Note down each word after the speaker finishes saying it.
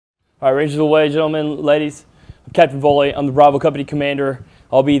All right, Rangers of the way, gentlemen, ladies. I'm Captain Volley. I'm the Bravo Company Commander.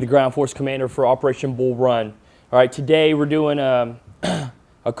 I'll be the Ground Force Commander for Operation Bull Run. All right, today we're doing a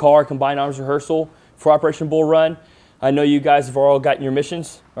CAR Combined Arms Rehearsal for Operation Bull Run. I know you guys have all gotten your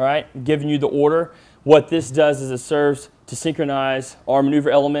missions, all right, giving you the order. What this does is it serves to synchronize our maneuver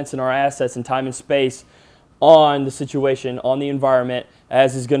elements and our assets in time and space on the situation, on the environment,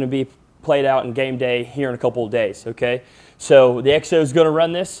 as is going to be played out in game day here in a couple of days, okay? So the XO is going to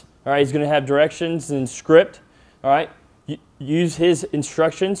run this. All right, he's going to have directions and script. All right, use his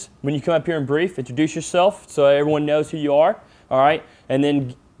instructions when you come up here and brief. Introduce yourself so everyone knows who you are. All right, and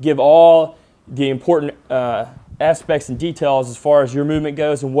then give all the important aspects and details as far as your movement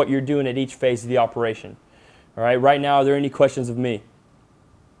goes and what you're doing at each phase of the operation. All right, right now, are there any questions of me?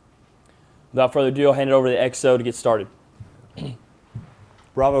 Without further ado, I'll hand it over to the XO to get started.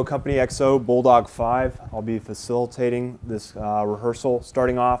 Bravo Company XO, Bulldog 5. I'll be facilitating this rehearsal.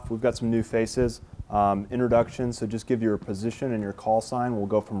 Starting off, we've got some new faces. Introduction, so just give your position and your call sign. We'll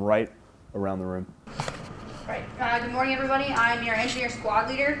go from right around the room. Right. Good morning, everybody. I'm your engineer squad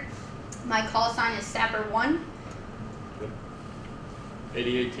leader. My call sign is Sapper 1.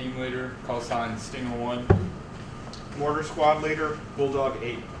 88 team leader, call sign Stinger 1. Mortar squad leader, Bulldog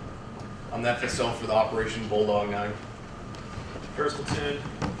 8. I'm the FSO for the Operation Bulldog 9. First platoon,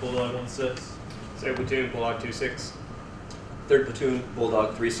 Bulldog 1-6. Second platoon, Bulldog 2-6. Third platoon,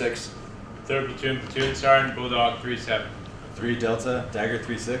 Bulldog 3-6. Third platoon, platoon sergeant, Bulldog 3-7. 3 Delta, Dagger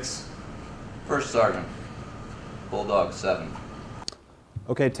 3-6. First sergeant, Bulldog 7.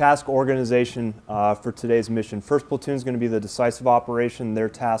 Okay, task organization for today's mission. First platoon is going to be the decisive operation. Their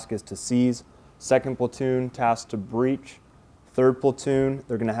task is to seize. Second platoon, tasked to breach. Third platoon,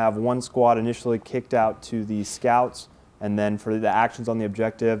 they're going to have one squad initially kicked out to the scouts. And then for the actions on the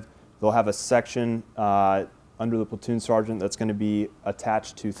objective, they'll have a section under the platoon sergeant that's going to be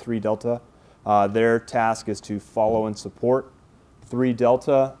attached to 3 Delta. Their task is to follow and support. 3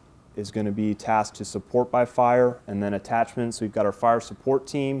 Delta is going to be tasked to support by fire, and then attachments. We've got our fire support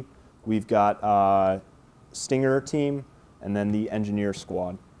team, we've got Stinger team, and then the engineer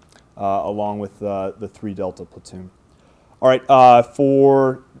squad, along with the 3 Delta platoon. All right,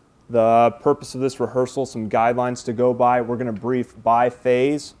 for the purpose of this rehearsal, some guidelines to go by. We're going to brief by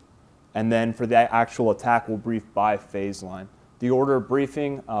phase, and then for the actual attack, we'll brief by phase line. The order of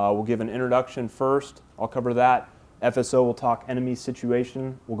briefing, we'll give an introduction first. I'll cover that. FSO will talk enemy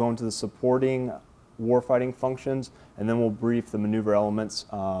situation. We'll go into the supporting warfighting functions, and then we'll brief the maneuver elements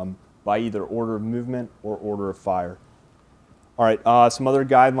by either order of movement or order of fire. All right, some other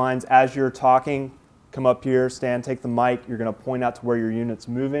guidelines. As you're talking, come up here, stand, take the mic. You're going to point out to where your unit's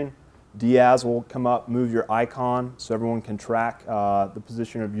moving. Diaz will come up, move your icon so everyone can track the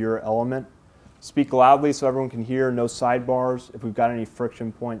position of your element. Speak loudly so everyone can hear, no sidebars. If we've got any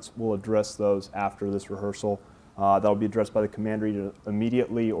friction points, we'll address those after this rehearsal. That'll be addressed by the commander either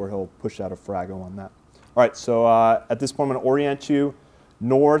immediately or he'll push out a frago on that. All right, so at this point I'm going to orient you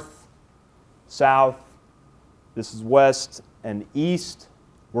north, south, this is west, and east.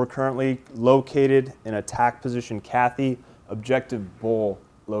 We're currently located in attack position Kathy, objective Bull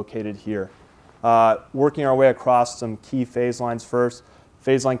located here. Working our way across some key phase lines first.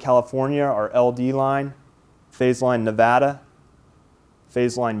 Phase line California, our LD line. Phase line Nevada.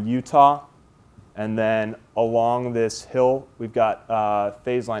 Phase line Utah. And then along this hill, we've got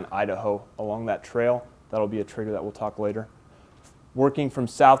phase line Idaho along that trail. That'll be a trigger that we'll talk later. Working from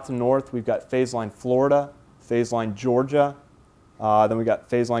south to north, we've got phase line Florida, phase line Georgia. Then we've got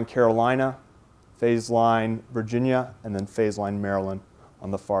phase line Carolina, phase line Virginia, and then phase line Maryland on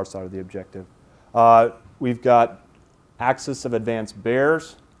the far side of the objective. We've got axis of advanced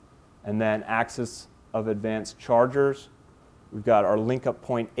Bears, and then axis of advanced Chargers. We've got our link up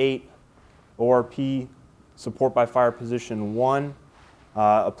point 8, ORP, support by fire position 1.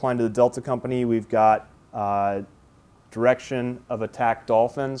 Applying to the Delta Company, we've got direction of attack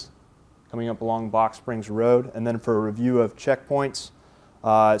Dolphins coming up along Box Springs Road. And then for a review of checkpoints,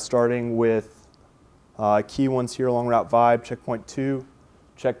 starting with key ones here along Route 5, checkpoint 2,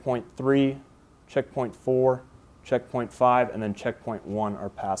 checkpoint 3, checkpoint 4, checkpoint 5, and then checkpoint 1, our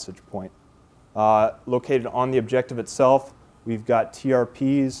passage point. Located on the objective itself, we've got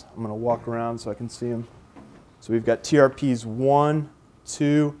TRPs. I'm going to walk around so I can see them. So we've got TRPs 1,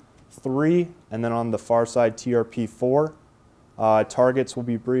 2, 3, and then on the far side, TRP 4. Targets will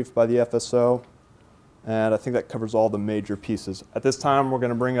be briefed by the FSO, and I think that covers all the major pieces. At this time, we're going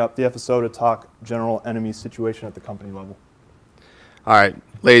to bring up the FSO to talk general enemy situation at the company level. All right,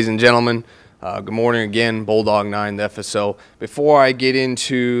 ladies and gentlemen, Good morning again, Bulldog 9, the FSO. Before I get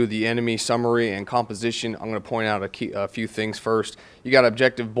into the enemy summary and composition, I'm going to point out a few things first. You got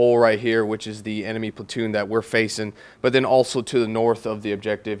Objective Bull right here, which is the enemy platoon that we're facing, but then also to the north of the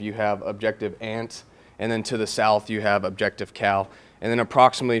objective, you have Objective Ant, and then to the south, you have Objective Cow. And then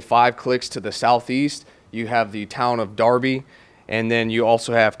approximately 5 clicks to the southeast, you have the town of Darby, and then you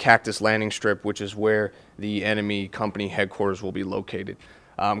also have Cactus Landing Strip, which is where the enemy company headquarters will be located.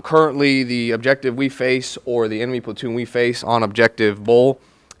 Currently, the objective we face, or the enemy platoon we face on Objective Bull,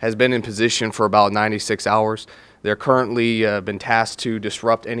 has been in position for about 96 hours. They're currently been tasked to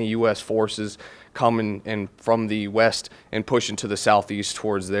disrupt any U.S. forces coming in from the west and push into the southeast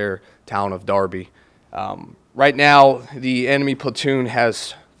towards their town of Darby. Right now, the enemy platoon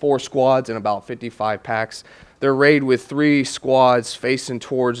has 4 squads and about 55 packs. They're arrayed with 3 squads facing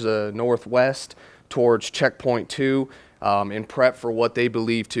towards the northwest, towards Checkpoint 2, in prep for what they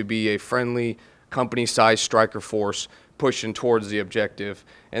believe to be a friendly company-sized striker force pushing towards the objective.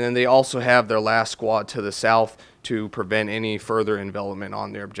 And then they also have their last squad to the south to prevent any further envelopment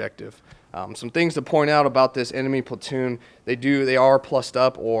on their objective. Some things to point out about this enemy platoon: they are plussed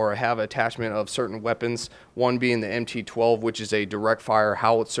up or have attachment of certain weapons, one being the MT-12, which is a direct fire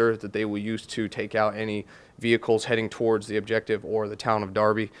howitzer that they will use to take out any vehicles heading towards the objective or the town of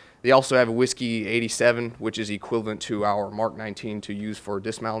Darby. They also have a Whiskey 87, which is equivalent to our Mark 19 to use for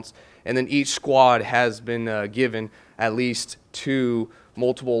dismounts. And then each squad has been given at least 2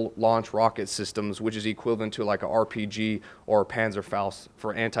 multiple launch rocket systems, which is equivalent to like a RPG or a Panzerfaust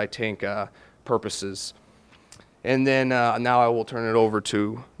for anti-tank purposes. And then now I will turn it over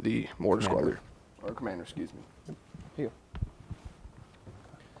to the mortar squad leader, or commander, excuse me.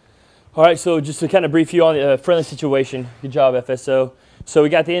 All right, so just to kind of brief you on the friendly situation. Good job, FSO. So we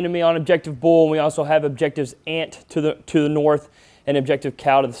got the enemy on Objective Bull, and we also have Objectives Ant to the north and Objective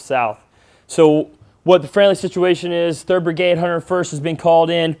Cow to the south. So what the friendly situation is, 3rd Brigade 101st has been called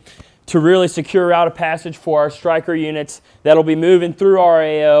in to really secure route of passage for our striker units that'll be moving through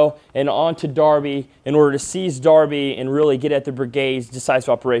RAO and onto Darby in order to seize Darby and really get at the brigade's decisive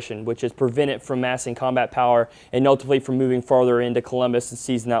operation, which is prevent it from massing combat power and ultimately from moving farther into Columbus and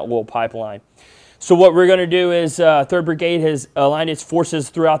seizing that oil pipeline. So what we're going to do is 3rd Brigade has aligned its forces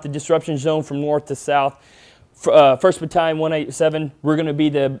throughout the disruption zone from north to south. 1st Battalion 187, we're going to be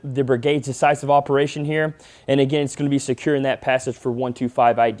the brigade's decisive operation here. And again, it's going to be securing that passage for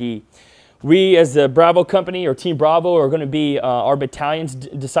 125 ID. We, as the Bravo Company, or Team Bravo, are going to be our battalion's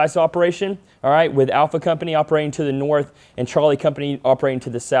decisive operation, all right, with Alpha Company operating to the north and Charlie Company operating to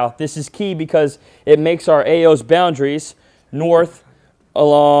the south. This is key because it makes our AO's boundaries north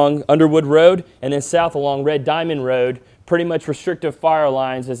along Underwood Road and then south along Red Diamond Road pretty much restrictive fire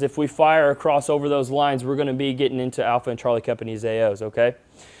lines, as if we fire across over those lines, we're going to be getting into Alpha and Charlie Company's AOs, okay?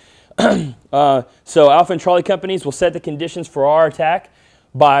 So Alpha and Charlie Companies will set the conditions for our attack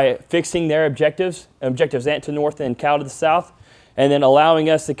by fixing their objectives Ant to north and Cow to the south, and then allowing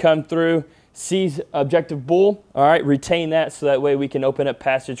us to come through, seize Objective Bull, all right, retain that so that way we can open up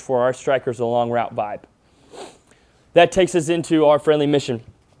passage for our strikers along Route Vibe. That takes us into our friendly mission.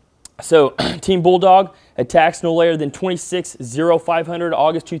 So Team Bulldog attacks no later than 26-0500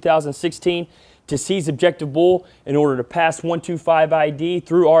 August 2016 to seize Objective Bull in order to pass 125 ID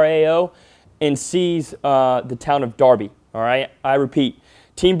through RAO and seize the town of Darby. All right, I repeat,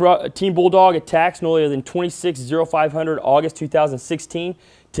 Team Bulldog attacks no later than 26-0500 August 2016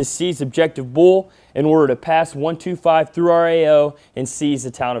 to seize Objective Bull in order to pass 125 through RAO and seize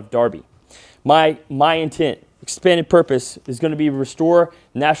the town of Darby. My intent, expanded purpose, is going to be restore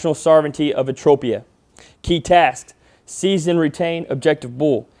national sovereignty of Ethiopia. Key tasks: seize and retain Objective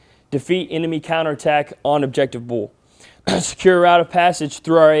Bull, defeat enemy counterattack on Objective Bull, secure route of passage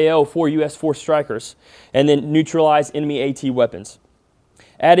through RAO for U.S. force strikers, and then neutralize enemy AT weapons.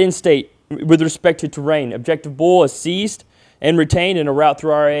 At in state, with respect to terrain, Objective Bull is seized and retained, and a route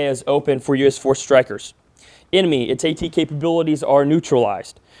through RAO is open for U.S. force strikers. Enemy, its AT capabilities are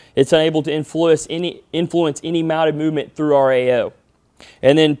neutralized. It's unable to influence any mounted movement through RAO.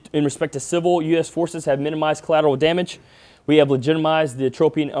 And then in respect to civil, U.S. forces have minimized collateral damage. We have legitimized the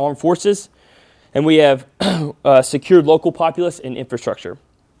Ethiopian armed forces, and we have secured local populace and infrastructure.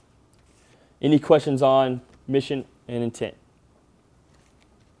 Any questions on mission and intent?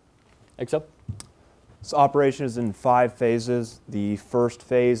 XO? This operation is in 5 phases. The first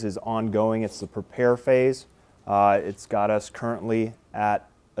phase is ongoing. It's the prepare phase. It's got us currently at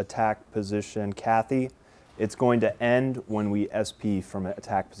attack position Kathy. It's going to end when we SP from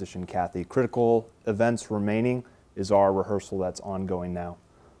attack position Kathy. Critical events remaining is our rehearsal that's ongoing now.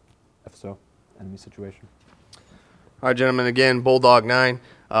 FSO, enemy situation. All right, gentlemen, again, Bulldog 9.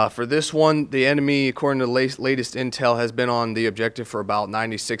 For this one, the enemy, according to the latest intel, has been on the objective for about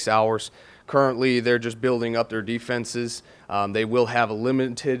 96 hours. Currently, they're just building up their defenses. They will have a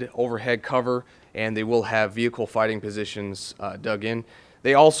limited overhead cover, and they will have vehicle fighting positions dug in.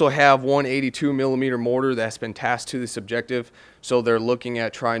 They also have one 82mm mortar that's been tasked to this objective, so they're looking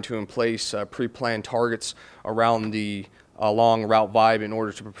at trying to place pre-planned targets around the long route vibe in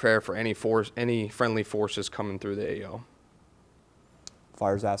order to prepare for any friendly forces coming through the AO.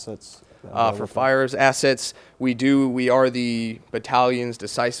 Fires assets? For fires assets, we are the battalion's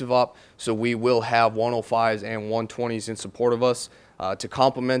decisive op, so we will have 105s and 120s in support of us. To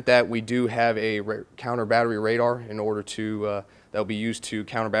complement that, we do have a counter battery radar in order to that will be used to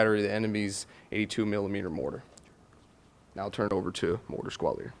counter battery the enemy's 82mm mortar. Now I'll turn it over to Mortar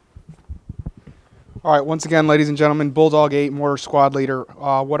Squad Leader. All right, once again, ladies and gentlemen, Bulldog 8 Mortar Squad Leader.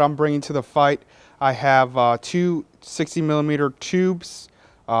 What I'm bringing to the fight, I have two 60mm tubes,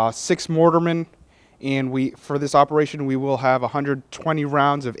 6 mortarmen, and for this operation we will have 120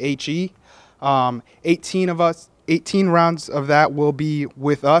 rounds of HE. 18 rounds of that will be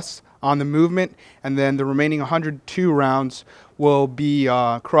with us on the movement, and then the remaining 102 rounds will be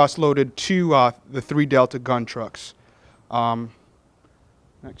cross-loaded to the 3 Delta gun trucks.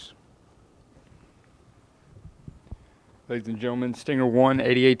 Next. Ladies and gentlemen, Stinger 1,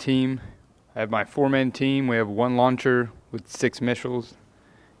 88 team. I have my 4-man team. We have 1 launcher with 6 missiles,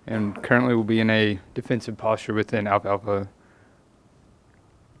 and currently we'll be in a defensive posture within Alpha Alpha.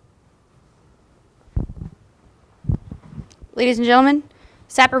 Ladies and gentlemen,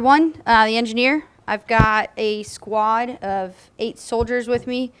 Sapper 1, the engineer. I've got a squad of 8 soldiers with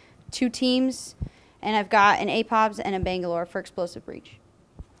me, 2 teams, and I've got an APOBs and a Bangalore for explosive breach.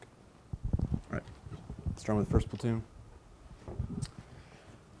 All right. Let's start with the first platoon.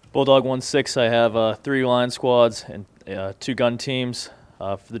 Bulldog 1-6, I have 3 line squads and 2 gun teams.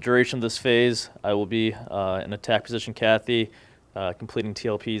 For the duration of this phase, I will be in attack position Kathy, completing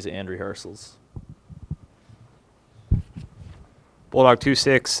TLPs and rehearsals. Bulldog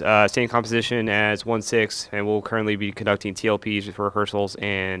 2-6, same composition as 1-6, and we'll currently be conducting TLPs with rehearsals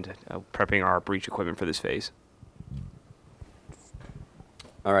and prepping our breach equipment for this phase.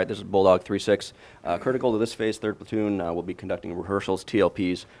 All right, this is Bulldog 3-6. Critical to this phase, 3rd platoon will be conducting rehearsals,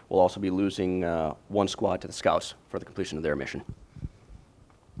 TLPs. We'll also be losing 1 squad to the Scouts for the completion of their mission.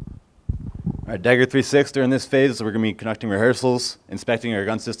 All right, Dagger 3-6, during this phase, we're going to be conducting rehearsals, inspecting our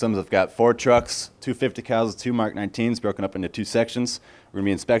gun systems. I've got 4 trucks, 2 50 cals, 2 Mark 19s, broken up into 2 sections. We're going to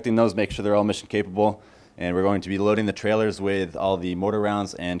be inspecting those, make sure they're all mission capable, and we're going to be loading the trailers with all the mortar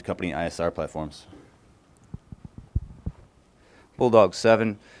rounds and company ISR platforms. Bulldog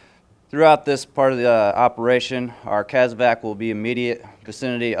 7. Throughout this part of the operation, our Kazovac will be immediate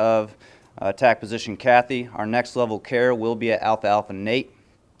vicinity of attack position Kathy. Our next level care will be at Alpha Alpha Nate.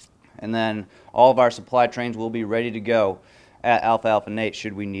 And then all of our supply trains will be ready to go at Alpha Alpha Nate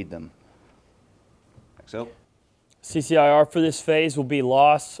should we need them. XO. CCIR for this phase will be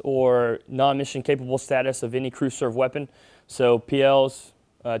loss or non-mission capable status of any crew serve weapon. So PLs,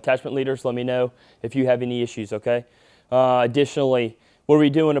 attachment leaders, let me know if you have any issues, okay? Additionally, what are we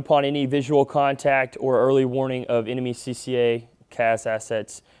doing upon any visual contact or early warning of enemy CCA CAS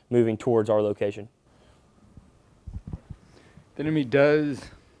assets moving towards our location? The enemy does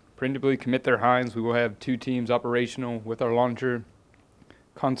preemptively commit their hinds. We will have 2 teams operational with our launcher,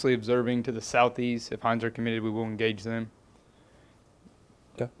 constantly observing to the southeast. If hinds are committed, we will engage them.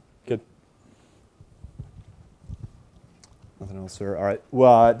 Okay, good. Nothing else, sir. All right.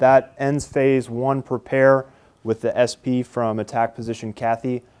 Well, that ends phase 1 prepare with the SP from attack position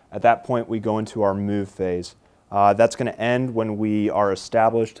Kathy. At that point, we go into our move phase. That's going to end when we are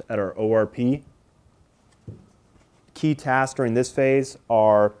established at our ORP. Key tasks during this phase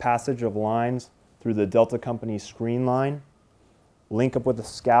are passage of lines through the Delta Company screen line, link up with the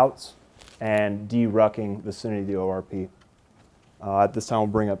Scouts, and de-rucking vicinity of the ORP. At this time, we'll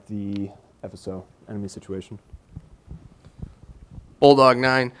bring up the FSO, enemy situation. Bulldog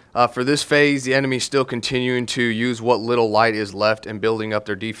 9, for this phase, the enemy's still continuing to use what little light is left and building up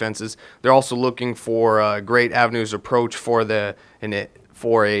their defenses. They're also looking for great avenues of approach for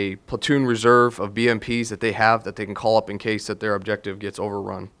a platoon reserve of BMPs that they have that they can call up in case that their objective gets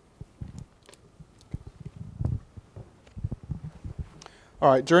overrun.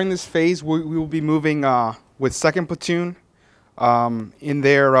 All right, during this phase, we will be moving with 2nd platoon in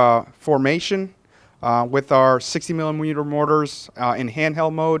their formation with our 60mm mortars in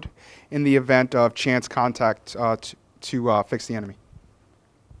handheld mode in the event of chance contact to fix the enemy.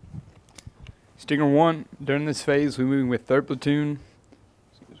 Stinger 1, during this phase, we're moving with 3rd platoon.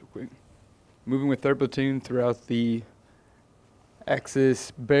 Moving with 3rd platoon throughout the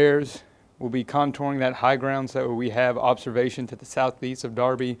Axis bears. We'll be contouring that high ground so we have observation to the southeast of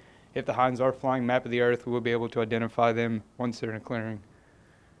Darby. If the hinds are flying map of the earth, we'll be able to identify them once they're in a clearing.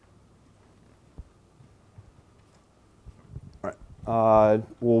 All right.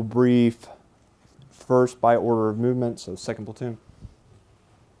 We'll brief first by order of movement, so second platoon.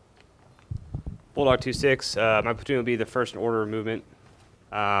 Bulldog 2-6, my platoon will be the first in order of movement.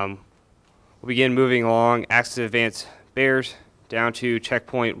 We'll begin moving along axis of advance bears down to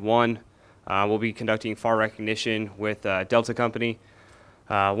checkpoint 1. We'll be conducting far recognition with Delta Company.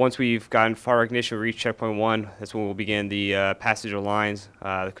 Once we've gotten far recognition, we reach checkpoint 1. That's when we'll begin the passage of lines,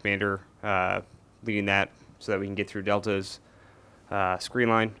 the commander leading that so that we can get through Delta's screen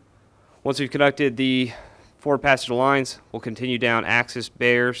line. Once we've conducted the forward passage of lines, we'll continue down axis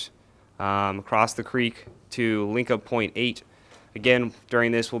bears across the creek to link up point 8. Again,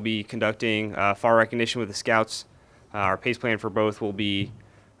 during this, we'll be conducting far recognition with the scouts. Our pace plan for both will be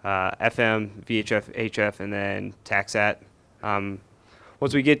FM, VHF, HF, and then TACSAT.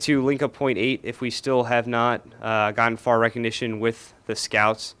 Once we get to link up point 8, if we still have not gotten far recognition with the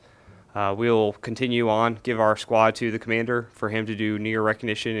scouts, we'll continue on, give our squad to the commander for him to do near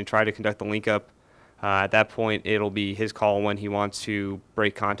recognition and try to conduct the link up. At that point, it'll be his call when he wants to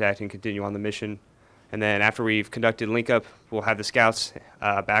break contact and continue on the mission. And then after we've conducted link up, we'll have the scouts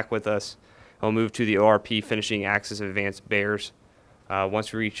back with us. We'll move to the ORP, finishing axis of advanced bears.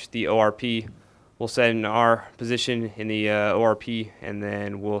 Once we reach the ORP, we'll set in our position in the ORP, and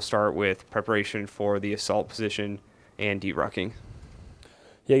then we'll start with preparation for the assault position and derucking.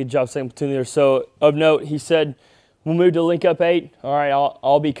 Yeah, good job, second platoon leader. So of note, he said we'll move to link up 8. All right,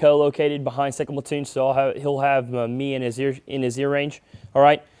 I'll be co-located behind second platoon, so he'll have me in his ear range. All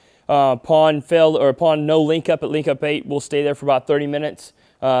right. Upon no link up at link up 8, we'll stay there for about 30 minutes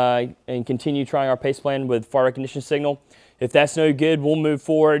and continue trying our pace plan with far recognition signal. If that's no good, we'll move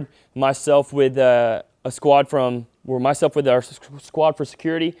forward. Myself with our squad for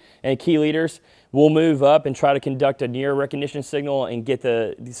security and key leaders. We'll move up and try to conduct a near recognition signal and get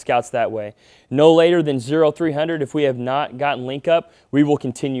the scouts that way. No later than 0300, if we have not gotten link up, we will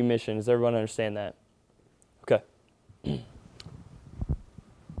continue mission. Does everyone understand that? Okay.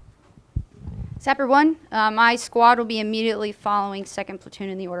 Sapper 1, my squad will be immediately following second platoon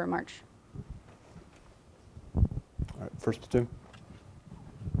in the order of march. All right, first platoon.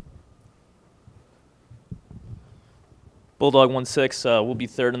 Bulldog 1-6 will be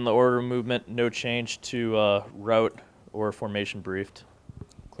third in the order of movement. No change to route or formation briefed.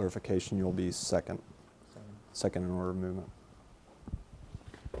 Clarification, you'll be second in order of movement.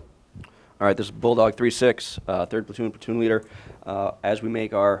 All right, this is Bulldog 3-6, third platoon leader. As we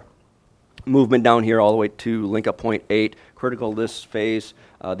make our movement down here all the way to link up point 8, critical to this phase,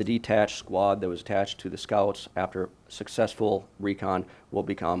 the detached squad that was attached to the scouts after successful recon will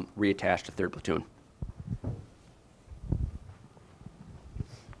become reattached to third platoon.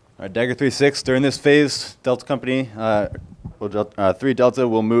 All right, Dagger 3-6, during this phase, Delta Company, 3 Delta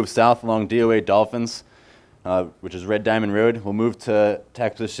will move south along DOA Dolphins, which is Red Diamond Road. We'll move to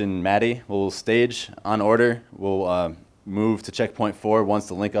attack position Maddie. We'll stage on order. We'll move to checkpoint 4 once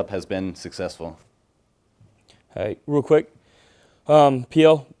the link up has been successful. Hey, real quick,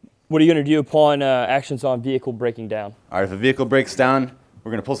 PL, what are you going to do upon actions on vehicle breaking down? All right, if a vehicle breaks down,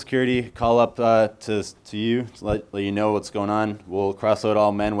 we're going to pull security, call up to you to let you know what's going on. We'll cross-load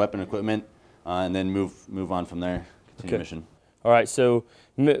all men, weapon, equipment, and then move on from there. Continue mission. All right, so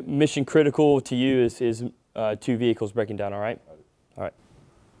mission critical to you is 2 vehicles breaking down, all right? All right.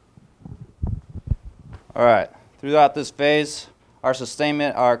 All right. Throughout this phase, our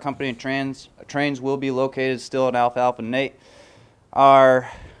sustainment, our company trains will be located still at Alpha Nate. Our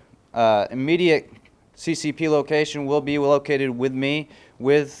immediate CCP location will be located with me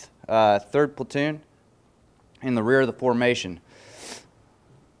with 3rd Platoon in the rear of the formation.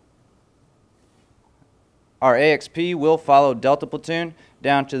 Our AXP will follow Delta Platoon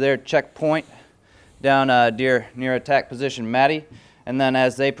down to their checkpoint down near attack position Maddie, and then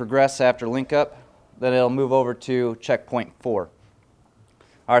as they progress after link up, then it'll move over to checkpoint 4.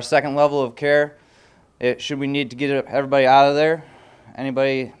 Our second level of care, should we need to get everybody out of there,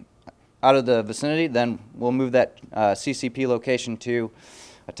 anybody out of the vicinity, then we'll move that CCP location to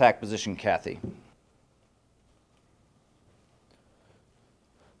attack position Kathy.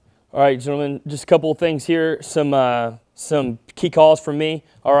 All right, gentlemen, just a couple of things here. Some key calls from me.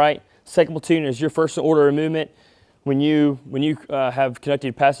 All right, second platoon is your first order of movement. When you have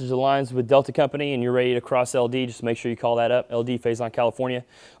conducted passage of lines with Delta Company and you're ready to cross LD, just make sure you call that up, LD Phase Line California.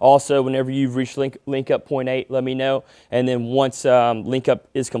 Also, whenever you've reached link up point 8, let me know. And then once link up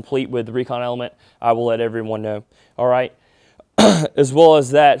is complete with the recon element, I will let everyone know. All right. as well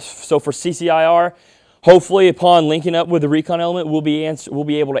as that. So for CCIR, hopefully upon linking up with the recon element, we'll be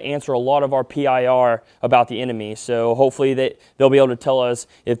able to answer a lot of our PIR about the enemy. So hopefully they'll be able to tell us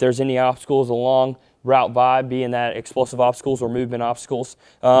if there's any obstacles along route vibe, being that explosive obstacles or movement obstacles,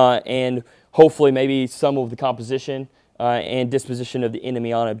 and hopefully maybe some of the composition and disposition of the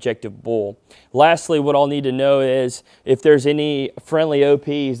enemy on objective bull. Lastly, what I'll need to know is if there's any friendly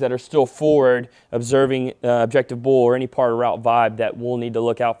OPs that are still forward observing objective bull or any part of route vibe that we'll need to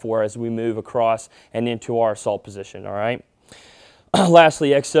look out for as we move across and into our assault position, all right? Lastly,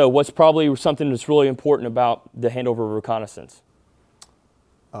 XO, what's probably something that's really important about the handover reconnaissance?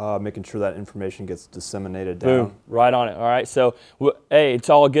 Making sure that information gets disseminated down. Boom, right on it. All right, so hey, it's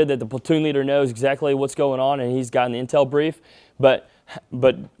all good that the platoon leader knows exactly what's going on and he's gotten the intel brief, but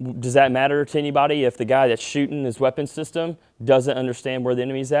does that matter to anybody if the guy that's shooting his weapon system doesn't understand where the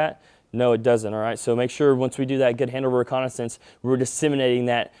enemy's at? No, it doesn't. All right, so make sure once we do that good handover reconnaissance, we're disseminating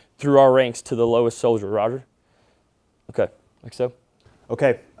that through our ranks to the lowest soldier. Roger? Okay, like so.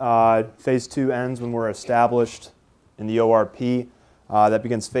 Okay, phase 2 ends when we're established in the ORP. That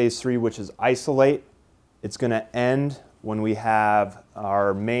begins phase 3, which is isolate. It's going to end when we have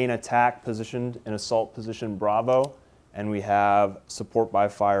our main attack positioned in assault position Bravo, and we have support by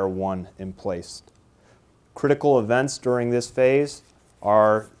fire 1 in place. Critical events during this phase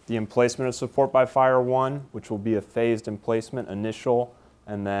are the emplacement of support by fire 1, which will be a phased emplacement, initial,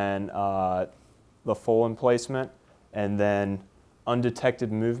 and then the full emplacement, and then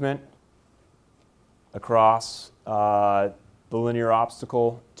undetected movement across the linear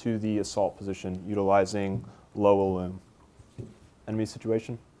obstacle to the assault position utilizing low illume. Enemy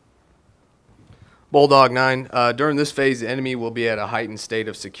situation? Bulldog 9, during this phase, the enemy will be at a heightened state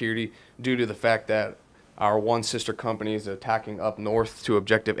of security due to the fact that our one sister company is attacking up north to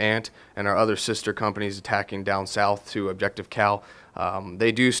Objective Ant, and our other sister company is attacking down south to Objective Cal.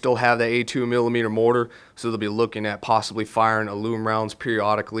 They do still have the 82mm mortar, so they'll be looking at possibly firing illume rounds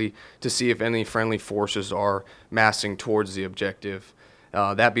periodically to see if any friendly forces are massing towards the objective.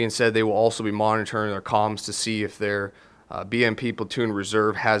 That being said, they will also be monitoring their comms to see if their BMP platoon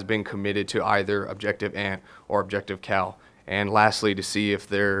reserve has been committed to either Objective Ant or Objective Cal. And lastly, to see if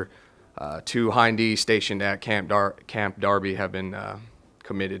their 2 Hind-E stationed at Camp Darby have been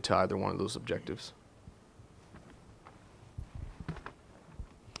committed to either one of those objectives.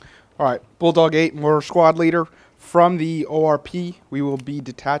 All right, Bulldog 8, Mortar Squad Leader. From the ORP, we will be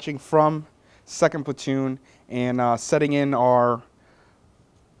detaching from 2nd Platoon and setting in our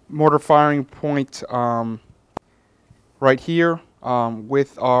mortar firing point right here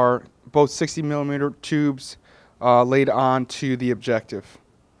with our both 60mm tubes laid on to the objective.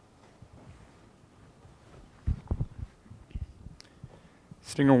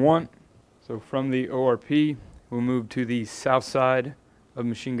 Stinger 1, so from the ORP, we'll move to the south side of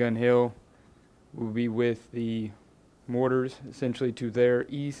Machine Gun Hill. We'll be with the mortars essentially to their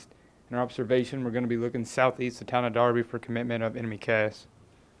east. In our observation, we're going to be looking southeast of town of Darby for commitment of enemy CAS.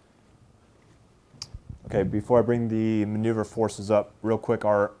 Okay, before I bring the maneuver forces up, real quick,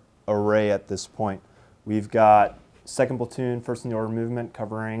 our array at this point. We've got 2nd Platoon, first in the order movement,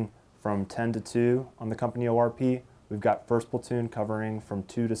 covering from 10 to 2 on the company ORP. We've got 1st Platoon covering from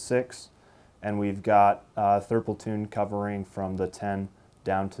 2 to 6. And we've got 3rd Platoon covering from the 10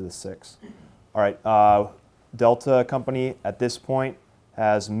 down to the 6. All right, Delta Company at this point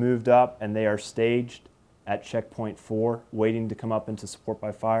has moved up and they are staged at checkpoint 4, waiting to come up into support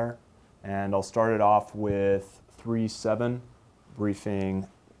by fire. And I'll start it off with 3-7, briefing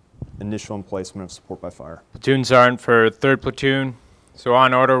initial emplacement of support by fire. Platoon Sergeant for 3rd Platoon. So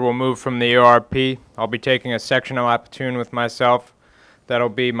on order, we'll move from the ORP. I'll be taking a section of my platoon with myself. That'll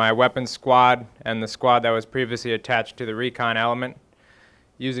be my weapons squad and the squad that was previously attached to the recon element.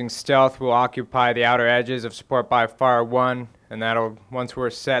 Using stealth, we'll occupy the outer edges of support by fire 1, and that'll, once we're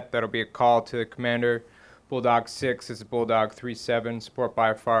set, that'll be a call to the commander. Bulldog 6 is Bulldog 3-7, support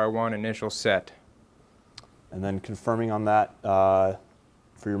by fire 1, initial set. And then confirming on that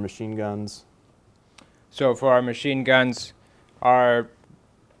for your machine guns. So for our machine guns,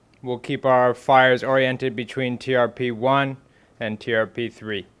 we'll keep our fires oriented between TRP 1 and TRP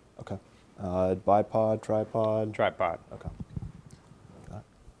 3. Okay. Bipod, tripod? Tripod. Okay.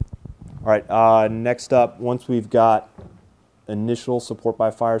 All right, next up, once we've got initial support by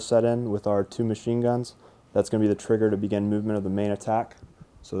fire set in with our 2 machine guns, that's going to be the trigger to begin movement of the main attack.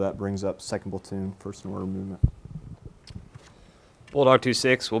 So that brings up 2nd Platoon, first in order of movement. Bulldog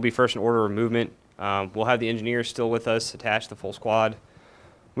 2-6 will be first in order of movement. We'll have the engineers still with us, attached the full squad.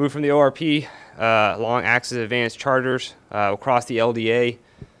 Move from the ORP along axis advanced chargers. We'll cross the LDA.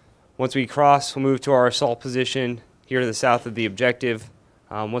 Once we cross, we'll move to our assault position here to the south of the objective.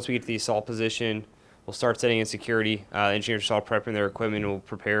 Once we get to the assault position, we'll start setting in security. Engineers are all prepping their equipment and will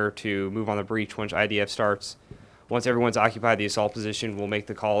prepare to move on the breach once IDF starts. Once everyone's occupied the assault position, we'll make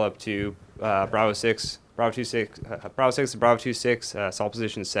the call up to Bravo 6, Bravo 26, Bravo 6 and Bravo 26, assault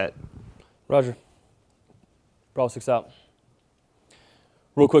position set. Roger. Bravo 6 out.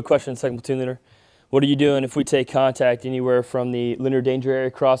 Real quick question, second platoon leader. What are you doing if we take contact anywhere from the linear danger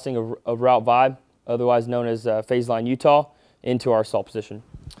area crossing of Route Vibe, otherwise known as phase line Utah, into our assault position?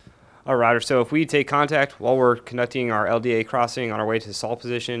 All right, Ryder. So if we take contact while we're conducting our LDA crossing on our way to the assault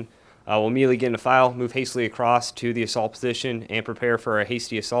position, we'll immediately get in a file, move hastily across to the assault position, and prepare for a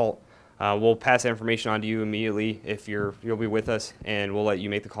hasty assault. We'll pass that information on to you immediately if you'll be with us, and we'll let you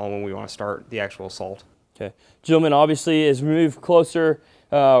make the call when we want to start the actual assault. Okay. Gentlemen, obviously, as we move closer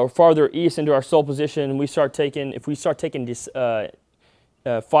or farther east into our assault position, if we start taking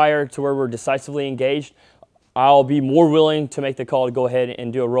fire to where we're decisively engaged, I'll be more willing to make the call to go ahead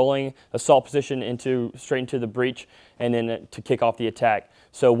and do a rolling assault position straight into the breach and then to kick off the attack.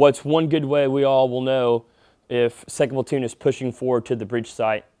 So what's one good way we all will know if 2nd Platoon is pushing forward to the breach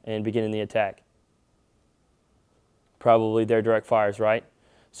site and beginning the attack? Probably their direct fires, right?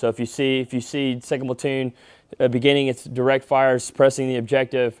 So if you see 2nd Platoon beginning its direct fires, suppressing the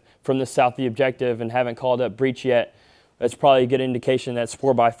objective from the south of the objective and haven't called up breach yet, that's probably a good indication that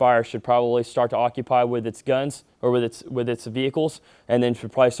support by fire should probably start to occupy with its guns or with its vehicles, and then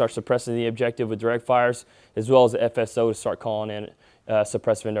should probably start suppressing the objective with direct fires, as well as the FSO to start calling in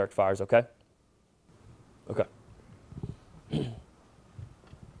suppressive indirect fires. Okay. Okay.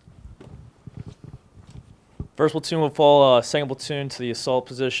 First platoon will follow second platoon to the assault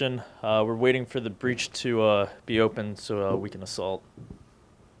position. We're waiting for the breach to be open so we can assault.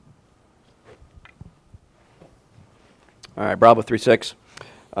 All right, Bravo 36.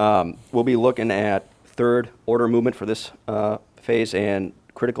 We'll be looking at third order movement for this phase, and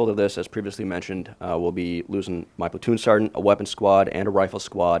critical to this, as previously mentioned, we'll be losing my platoon sergeant, a weapons squad, and a rifle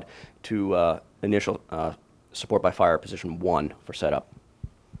squad to initial support by fire position 1 for setup.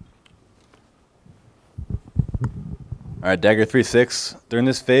 All right, Dagger 3-6. During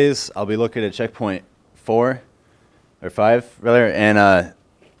this phase, I'll be looking at checkpoint 4, or 5, rather, and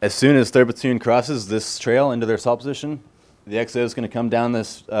as soon as 3rd Platoon crosses this trail into their assault position, the XO is going to come down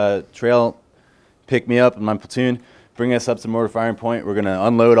this trail, pick me up and my platoon, bring us up to mortar firing point. We're going to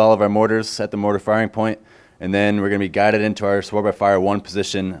unload all of our mortars at the mortar firing point, and then we're going to be guided into our support by fire 1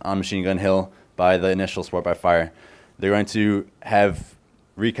 position on Machine Gun Hill by the initial support by fire. They're going to have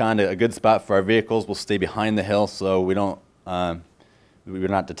recon a good spot for our vehicles. We'll stay behind the hill so we're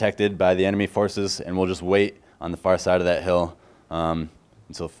not detected by the enemy forces, and we'll just wait on the far side of that hill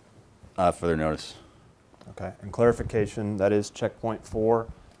until further notice. Okay, and clarification, that is checkpoint 4,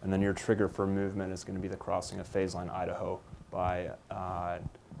 and then your trigger for movement is going to be the crossing of phase line Idaho by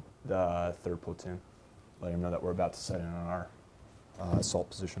the 3rd Platoon. Let him know that we're about to set in on our assault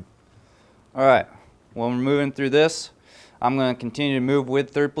position. All right, when we're moving through this, I'm going to continue to move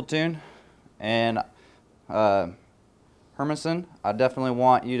with 3rd Platoon, and Hermanson, I definitely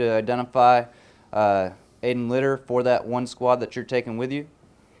want you to identify Aiden Litter for that 1 squad that you're taking with you.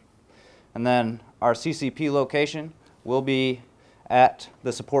 And then our CCP location will be at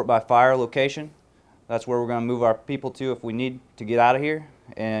the support by fire location. That's where we're going to move our people to if we need to get out of here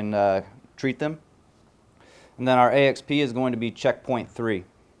and treat them. And then our AXP is going to be checkpoint 3.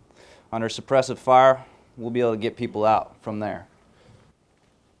 Under suppressive fire, we'll be able to get people out from there.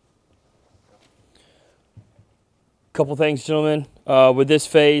 Couple things, gentlemen. With this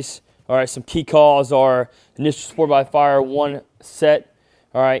phase, all right, some key calls are initial support by fire 1 set,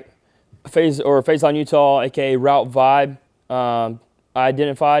 all right, phase line Utah, aka Route Vibe,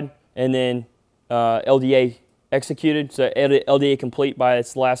 identified, and then LDA executed. So LDA complete by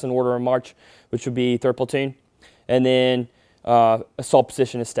its last in order in March, which would be 3rd Platoon, and then assault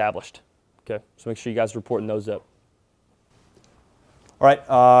position established. Okay, so make sure you guys are reporting those up. All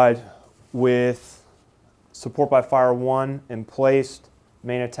right, with support by fire 1 in place,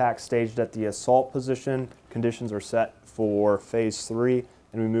 main attack staged at the assault position, conditions are set for phase 3,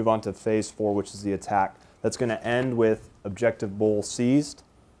 and we move on to phase 4, which is the attack. That's going to end with objective bull seized.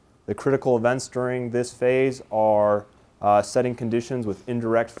 The critical events during this phase are setting conditions with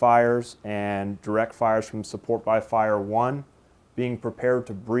indirect fires and direct fires from support by fire 1, being prepared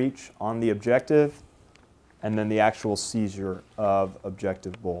to breach on the objective, and then the actual seizure of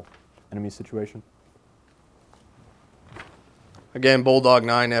objective bull. Enemy situation? Again, Bulldog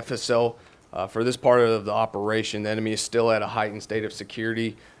 9 FSL. For this part of the operation, the enemy is still at a heightened state of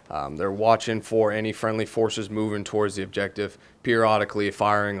security. They're watching for any friendly forces moving towards the objective, periodically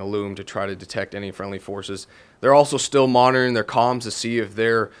firing a loom to try to detect any friendly forces. They're also still monitoring their comms to see if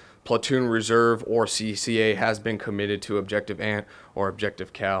their platoon reserve or CCA has been committed to objective Ant or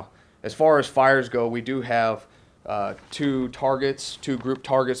objective Cal. As far as fires go, we do have two group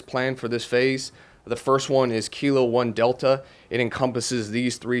targets planned for this phase. The first one is Kilo 1 Delta. It encompasses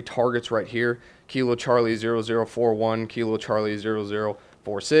these 3 targets right here: Kilo Charlie 0041, Kilo Charlie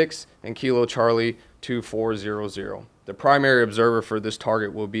 0046, and Kilo Charlie 2400. The primary observer for this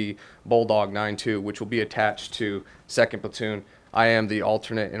target will be Bulldog 92, which will be attached to 2nd Platoon. I am the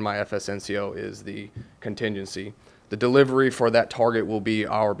alternate, and my FSNCO is the contingency. The delivery for that target will be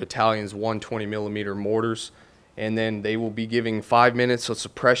our battalion's 120mm mortars, and then they will be giving 5 minutes of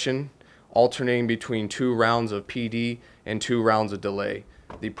suppression, alternating between 2 rounds of PD and 2 rounds of delay.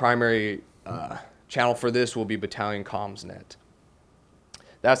 The primary channel for this will be battalion comms net.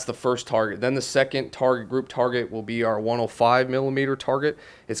 That's the first target. Then the second group target will be our 105mm target.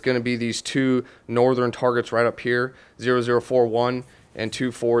 It's going to be these 2 northern targets right up here, 0041 and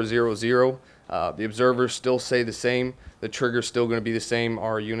 2400. The observers still say the same. The trigger's still going to be the same.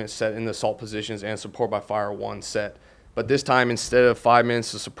 Our units set in the assault positions and support by fire 1 set. But this time, instead of 5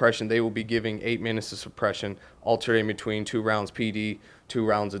 minutes of suppression, they will be giving 8 minutes of suppression, alternating between 2 rounds PD, 2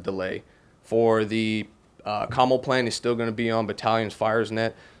 rounds of delay. For the combo plan is still going to be on battalion's fires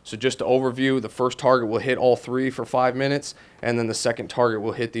net. So just to overview, the first target will hit all 3 for 5 minutes, and then the second target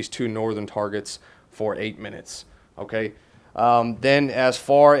will hit these 2 northern targets for 8 minutes. Okay. Then as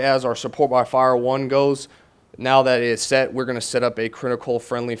far as our support by fire 1 goes, now that it's set, we're going to set up a critical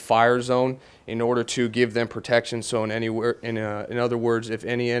friendly fire zone in order to give them protection. So in other words, if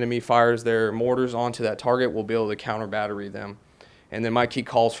any enemy fires their mortars onto that target, we'll be able to counter battery them. And then my key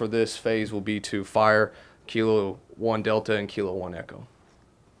calls for this phase will be to fire Kilo 1 Delta and Kilo 1 Echo.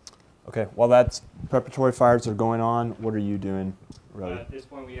 Okay, while that's preparatory fires are going on, what are you doing, Rowie? At this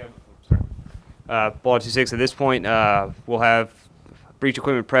point, we have Bulldog 26. At this point, we'll have breach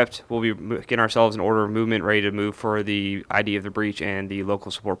equipment prepped. We'll be getting ourselves in order of movement, ready to move for the ID of the breach and the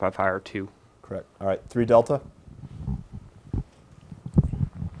local support by fire 2. Correct. All right, 3 Delta. All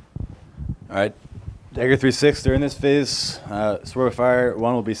right. Dagger 3-6, during this phase, support by fire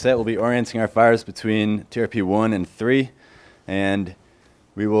 1 will be set. We'll be orienting our fires between TRP 1 and 3, and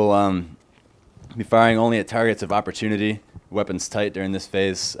we will be firing only at targets of opportunity, weapons tight during this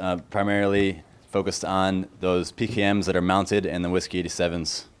phase, primarily focused on those PKMs that are mounted and the Whiskey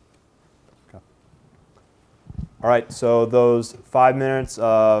 87s. Okay. All right, so those 5 minutes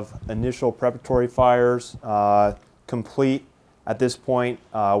of initial preparatory fires complete. At this point,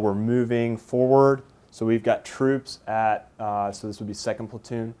 we're moving forward. So we've got troops at, so this would be 2nd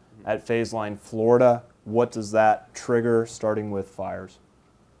Platoon, at phase line Florida. What does that trigger, starting with fires?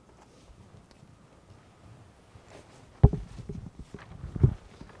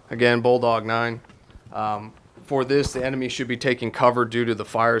 Again, Bulldog 9. For this, the enemy should be taking cover due to the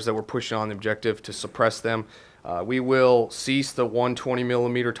fires that we're pushing on the objective to suppress them. We will cease the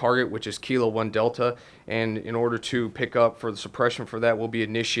 120mm target, which is Kilo 1 Delta, and in order to pick up for the suppression for that, we'll be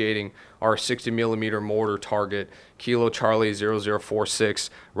initiating our 60mm mortar target, Kilo Charlie 0046,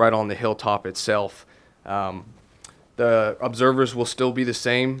 right on the hilltop itself. The observers will still be the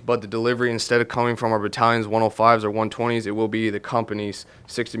same, but the delivery, instead of coming from our battalion's 105s or 120s, it will be the company's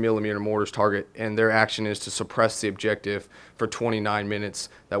 60mm mortars target, and their action is to suppress the objective for 29 minutes.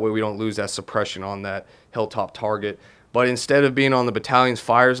 That way we don't lose that suppression on that hilltop target. But instead of being on the battalion's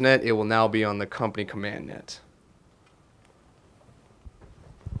fires net, it will now be on the company command net.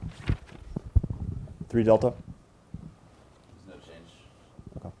 3 Delta? There's no change.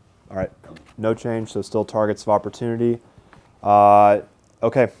 Okay. All right. No change, so still targets of opportunity.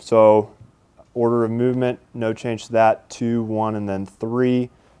 Okay, so order of movement, no change to that. 2, 1, and then 3.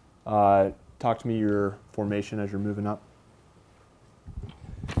 Talk to me your formation as you're moving up.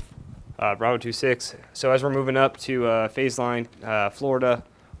 Bravo 26. So as we're moving up to phase line Florida,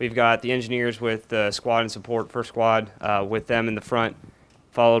 we've got the engineers with the squad and support, first squad with them in the front,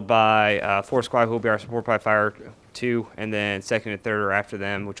 followed by 4 squad who will be our support by fire 2, and then 2nd and 3rd are after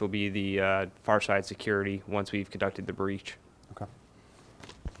them, which will be the far side security once we've conducted the breach. Okay.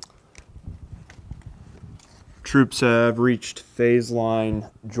 Troops have reached phase line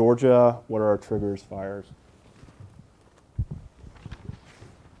Georgia. What are our triggers, fires?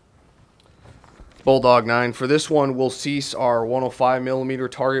 Bulldog 9. For this one, we'll cease our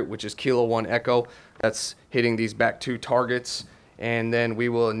 105mm target, which is Kilo 1 Echo. That's hitting these back 2 targets. And then we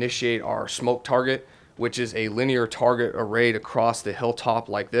will initiate our smoke target, which is a linear target arrayed across the hilltop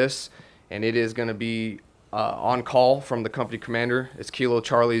like this. And it is going to be on call from the company commander. It's Kilo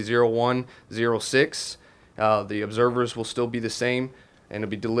Charlie 0106. The observers will still be the same, and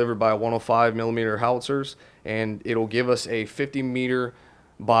it'll be delivered by 105 millimeter howitzers, and it'll give us a 50 meter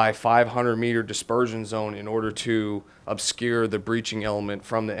by 500 meter dispersion zone in order to obscure the breaching element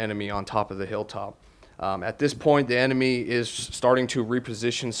from the enemy on top of the hilltop. At this point, the enemy is starting to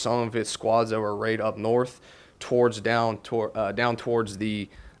reposition some of its squads that were arrayed up north towards down towards the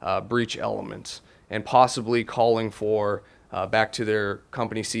breach elements, and possibly calling for back to their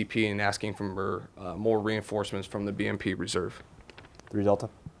company CP and asking for more reinforcements from the BMP reserve. 3 Delta.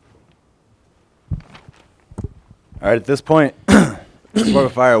 All right, at this point, Support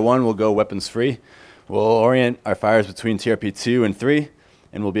by Fire 1 will go weapons free. We'll orient our fires between TRP 2 and 3,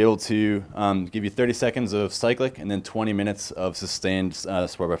 and we'll be able to give you 30 seconds of cyclic and then 20 minutes of sustained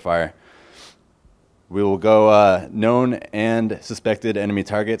support by fire. We will go known and suspected enemy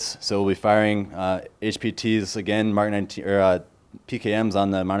targets. So we'll be firing HPTs again, Mark 19 or PKMs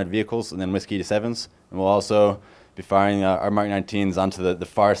on the mounted vehicles, and then Whiskey 87s. And we'll also be firing our Mark 19s onto the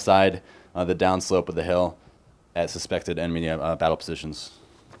far side, the downslope of the hill, at suspected enemy battle positions.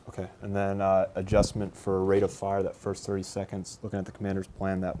 Okay, and then adjustment for rate of fire, that first 30 seconds, looking at the commander's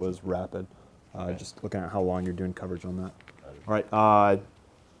plan, that was rapid. Okay. Just looking at how long you're doing coverage on that. All right,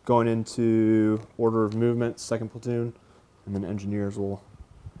 going into order of movement, 2nd platoon, and then engineers will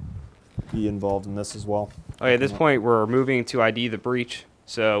be involved in this as well. Okay, at this point, we're moving to ID the breach.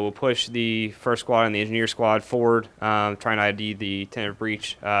 So we'll push the 1st squad and the engineer squad forward, trying to ID the tentative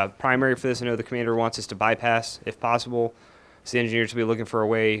breach. Primary for this, I know the commander wants us to bypass, if possible. So the engineers will be looking for a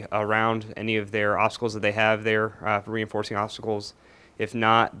way around any of their obstacles that they have there, for reinforcing obstacles. If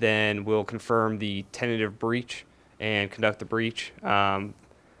not, then we'll confirm the tentative breach and conduct the breach.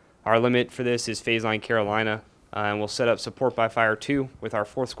 Our limit for this is phase line Carolina, and we'll set up support by fire 2 with our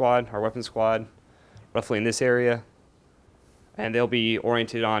 4th squad, our weapons squad, roughly in this area. And they'll be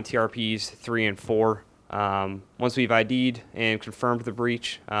oriented on TRPs 3 and 4. Once we've ID'd and confirmed the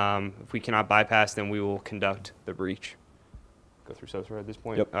breach, if we cannot bypass, then we will conduct the breach. Go through SOSRA at this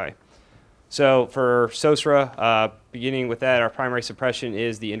point? Yep. All right. So for SOSRA, beginning with that, our primary suppression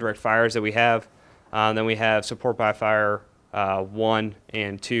is the indirect fires that we have. Then we have support by fire 1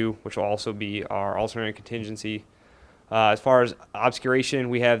 and 2, which will also be our alternate contingency. As far as obscuration,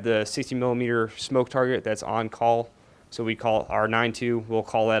 we have the 60 millimeter smoke target that's on call. So we call our 9-2, we'll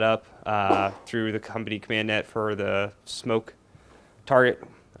call that up through the company command net for the smoke target.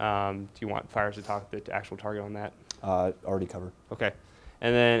 Do you want fires to talk the actual target on that? Already covered. Okay.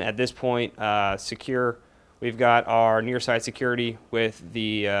 And then at this point, secure, we've got our near side security with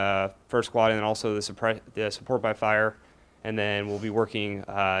the 1st squad and then also the support by fire. And then we'll be working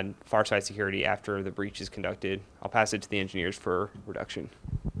far side security after the breach is conducted. I'll pass it to the engineers for reduction.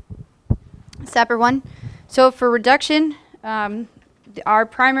 Sapper 1. So for reduction, our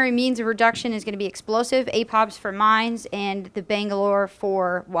primary means of reduction is going to be explosive, APOBs for mines, and the Bangalore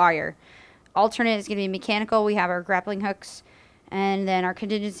for wire. Alternate is going to be mechanical. We have our grappling hooks, and then our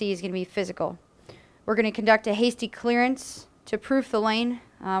contingency is going to be physical. We're going to conduct a hasty clearance to proof the lane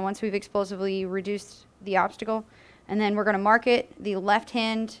once we've explosively reduced the obstacle, and then we're going to mark it. The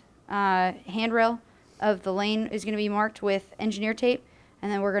left-hand handrail of the lane is going to be marked with engineer tape,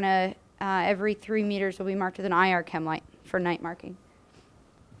 and then we're going to every 3 meters will be marked with an IR chem light for night marking.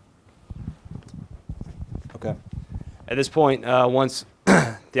 Okay. At this point, once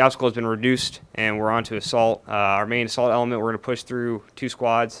the obstacle has been reduced and we're on to assault, our main assault element, we're going to push through 2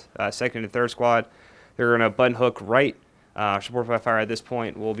 squads, 2nd and 3rd squad. They're going to button hook right. Support by fire at this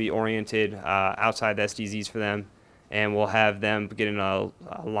point will be oriented outside the SDZs for them, and we'll have them get in a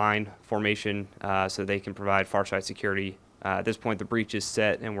line formation so they can provide far side security. At this point, the breach is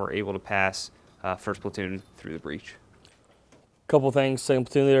set, and we're able to pass 1st platoon through the breach. Couple things, 2nd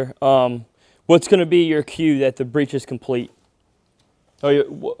platoon leader. What's going to be your cue that the breach is complete? Or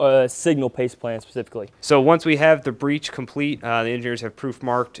your signal pace plan specifically? So once we have the breach complete, the engineers have proof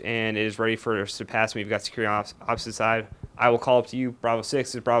marked, and it is ready for us to pass. We've got security on the opposite side. I will call up to you. Bravo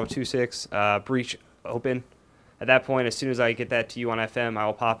 6 is Bravo 2-6. Breach open. At that point, as soon as I get that to you on FM, I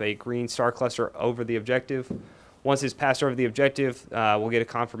will pop a green star cluster over the objective. Once it's passed over the objective, we'll get a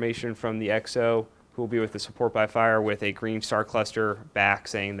confirmation from the XO, who will be with the support by fire, with a green star cluster back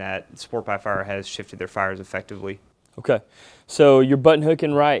saying that support by fire has shifted their fires effectively. Okay, so you're button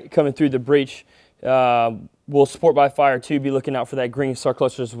hooking right, coming through the breach. Will support by fire 2 be looking out for that green star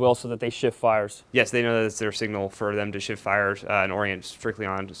cluster as well so that they shift fires? Yes, they know that it's their signal for them to shift fires and orient strictly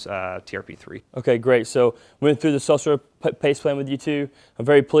on TRP 3. Okay, great. So went through the SOSRA pace plan with you two. I'm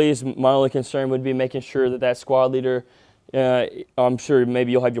very pleased. My only concern would be making sure that that squad leader I'm sure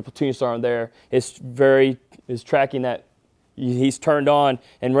maybe you'll have your platoon sergeant there, is tracking that he's turned on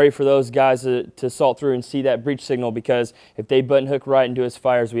and ready for those guys to assault through and see that breach signal, because if they button hook right into his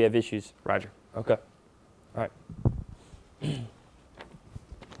fires, we have issues. Roger. Okay. All right.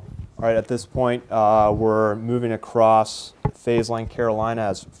 All right, at this point, we're moving across phase line Carolina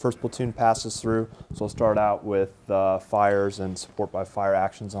as first platoon passes through. So we'll start out with fires and support by fire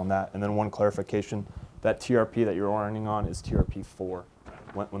actions on that. And then one clarification, that TRP that you're running on is TRP 4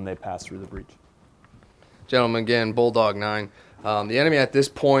 when they pass through the breach. Gentlemen, again, Bulldog 9. The enemy at this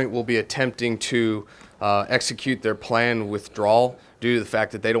point will be attempting to execute their planned withdrawal due to the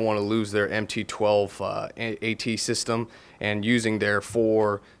fact that they don't want to lose their MT-12 AT system, and using their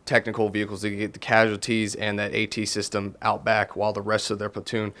 4 technical vehicles to get the casualties and that AT system out back, while the rest of their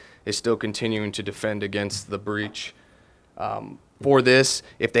platoon is still continuing to defend against the breach. For this,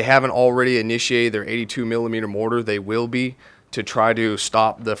 if they haven't already initiated their 82 millimeter mortar, they will be, to try to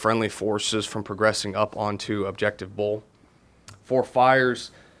stop the friendly forces from progressing up onto Objective Bull. For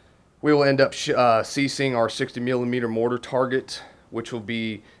fires, we will end up ceasing our 60 millimeter mortar target, which will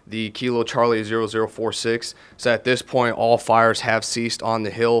be the Kilo Charlie 0046. So at this point, all fires have ceased on the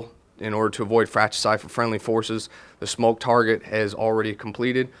hill in order to avoid fratricide for friendly forces. The smoke target has already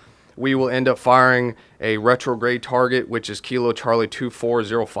completed. We will end up firing a retrograde target, which is Kilo Charlie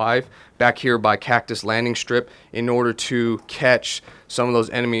 2405, back here by Cactus Landing Strip, in order to catch some of those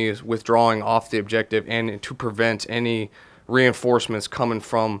enemies withdrawing off the objective and to prevent any reinforcements coming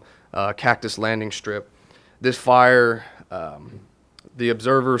from Cactus Landing Strip. This fire, the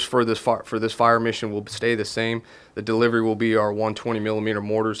observers for this fire mission will stay the same. The delivery will be our 120 millimeter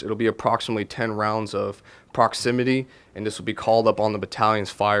mortars. It'll be approximately 10 rounds of proximity, and this will be called up on the battalion's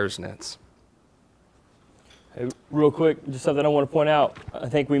fires nets. Hey, real quick, just something I want to point out. I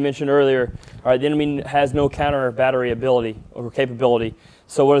think we mentioned earlier, all right, the enemy has no counter battery ability or capability.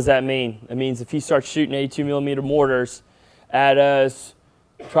 So what does that mean? It means if he starts shooting 82 millimeter mortars at us,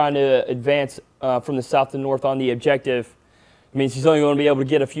 trying to advance from the south to north on the objective, it means he's only going to be able to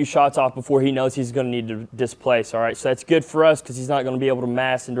get a few shots off before he knows he's going to need to displace. All right, so that's good for us because he's not going to be able to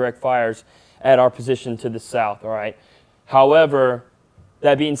mass and direct fires at our position to the south. All right. However,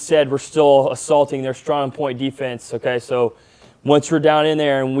 that being said, we're still assaulting their strong point defense. Okay, so once we're down in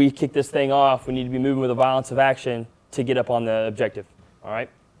there and we kick this thing off, we need to be moving with a violence of action to get up on the objective. All right.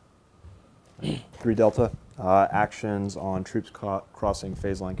 3 Delta. Actions on troops crossing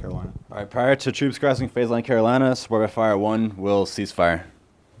phase line Carolina. All right, prior to troops crossing phase line Carolina, support by fire 1 will cease fire.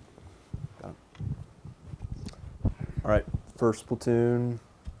 All right, first platoon.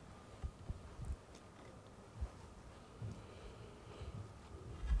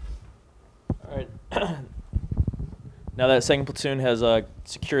 All right. Now that second platoon has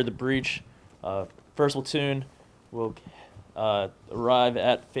secured the breach, first platoon will arrive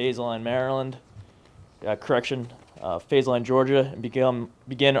at phase line Maryland. Phase line Georgia, and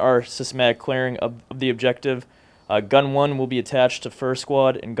begin our systematic clearing of the objective. Gun 1 will be attached to first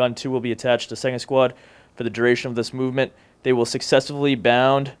squad, and Gun 2 will be attached to second squad for the duration of this movement. They will successfully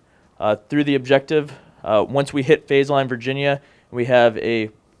bound through the objective. Once we hit phase line Virginia, we have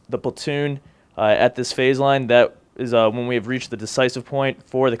the platoon at this phase line. That is when we have reached the decisive point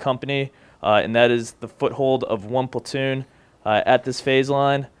for the company, and that is the foothold of 1 platoon at this phase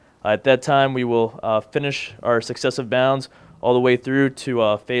line. At that time, we will finish our successive bounds all the way through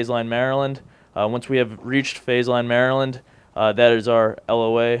to phase line Maryland. Once we have reached phase line Maryland, that is our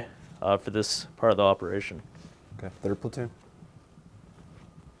LOA for this part of the operation. Okay, 3rd platoon.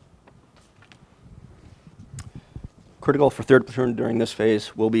 Critical for 3rd platoon during this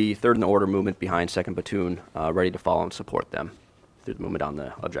phase will be 3rd in the order movement behind 2nd platoon, ready to follow and support them through the movement on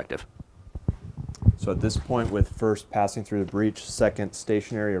the objective. So at this point, with 1st passing through the breach, 2nd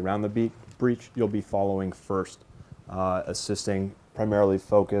stationary around the breach, you'll be following 1st, assisting, primarily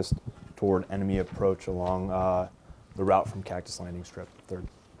focused toward enemy approach along the route from Cactus Landing Strip, 3rd.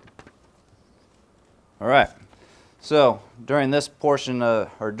 All right. So during this portion,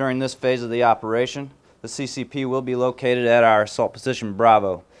 or during this phase of the operation, the CCP will be located at our assault position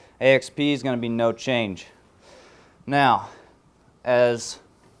Bravo. AXP is going to be no change. Now, as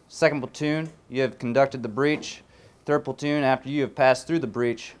 2nd platoon, you have conducted the breach. 3rd platoon, after you have passed through the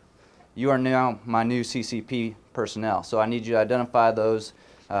breach, you are now my new CCP personnel. So I need you to identify those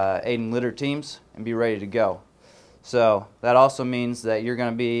aid and litter teams and be ready to go. So that also means that you're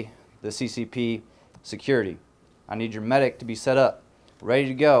going to be the CCP security. I need your medic to be set up, ready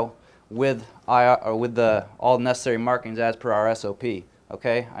to go with all necessary markings as per our SOP.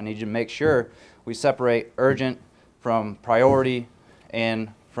 Okay? I need you to make sure we separate urgent from priority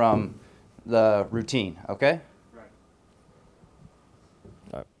and from the routine, okay? Right.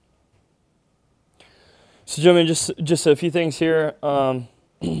 So, gentlemen, just a few things here.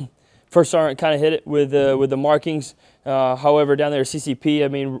 First sergeant kind of hit it with the markings. However, down there at CCP, I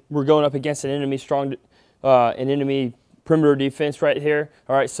mean, we're going up against an enemy perimeter defense right here.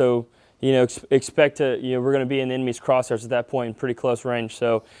 All right, so you know, expect to, you know, we're going to be in the enemy's crosshairs at that point in pretty close range.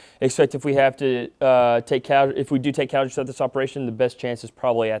 So expect if we have to if we do take casualties at this operation, the best chance is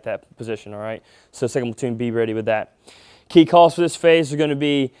probably at that position. All right, so second platoon, be ready with that. Key calls for this phase are going to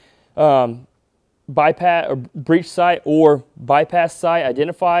be bypass or breach site or bypass site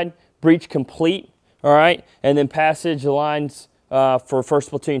identified, breach complete. All right, and then passage lines for first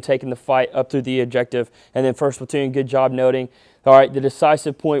platoon taking the fight up through the objective, and then first platoon, good job noting. All right, the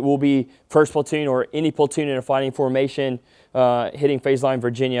decisive point will be first platoon or any platoon in a fighting formation hitting phase line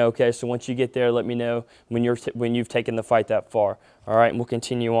Virginia. Okay, so once you get there, let me know when you've taken the fight that far. All right, and we'll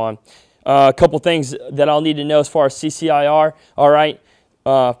continue on. A couple things that I'll need to know as far as CCIR. All right,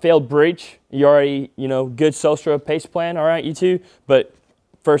 failed breach. You already, you know, good SOSTRA pace plan. All right, you two, but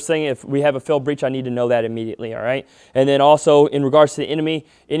first thing, if we have a failed breach, I need to know that immediately, all right? And then also, in regards to the enemy,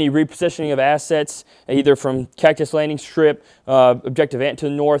 any repositioning of assets, either from Cactus Landing Strip, Objective Ant to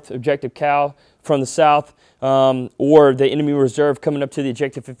the north, Objective Cow from the south, or the enemy reserve coming up to the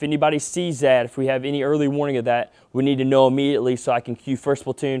objective. If anybody sees that, if we have any early warning of that, we need to know immediately so I can cue first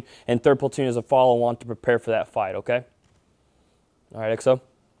platoon and third platoon as a follow-on to prepare for that fight, okay? All right, XO?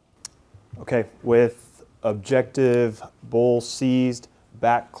 Okay, with Objective Bull seized,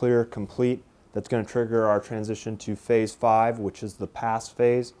 back clear complete, that's going to trigger our transition to phase 5, which is the pass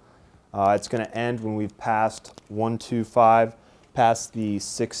phase. It's going to end when we've passed 125, past the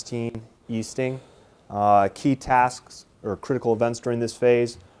 16 easting. Key tasks or critical events during this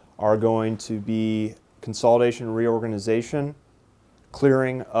phase are going to be consolidation and reorganization,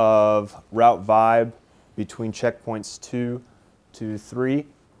 clearing of route vibe between checkpoints 2 to 3,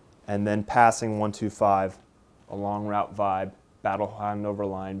 and then passing 125 along route vibe, battle handover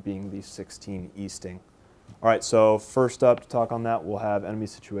line being the 16 easting. All right, so first up to talk on that, we'll have enemy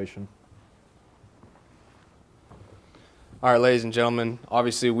situation. All right, ladies and gentlemen,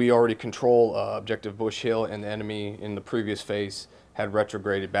 obviously we already control Objective Bush Hill, and the enemy in the previous phase had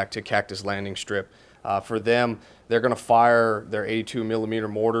retrograded back to Cactus Landing Strip. For them, they're going to fire their 82 millimeter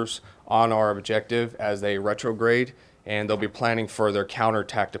mortars on our objective as they retrograde, and they'll be planning for their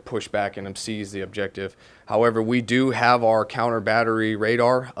counterattack to push back and seize the objective. However, we do have our counter battery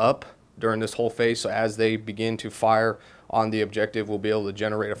radar up during this whole phase, so as they begin to fire on the objective, we'll be able to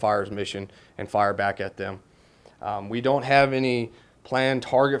generate a fire's mission and fire back at them. We don't have any planned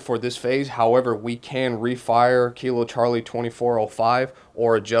target for this phase. However, we can refire Kilo Charlie 2405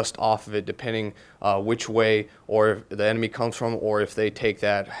 or adjust off of it depending which way or if the enemy comes from or if they take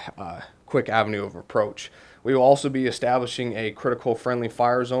that quick avenue of approach. We will also be establishing a critical friendly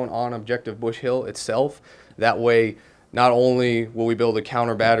fire zone on Objective Bush Hill itself. That way, not only will we be able to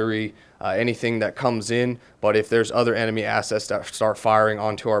counter battery anything that comes in, but if there's other enemy assets that start firing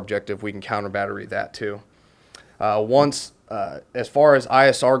onto our objective, we can counter battery that too. As far as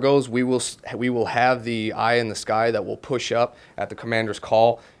ISR goes, we will have the eye in the sky that will push up at the commander's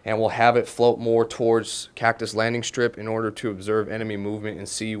call, and we'll have it float more towards Cactus Landing Strip in order to observe enemy movement and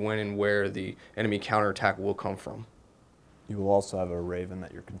see when and where the enemy counterattack will come from. You will also have a Raven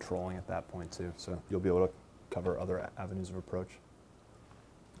that you're controlling at that point too, so you'll be able to cover other avenues of approach.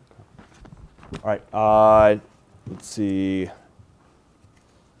 Okay. All right, let's see.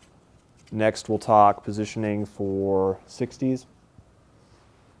 Next, we'll talk positioning for 60s.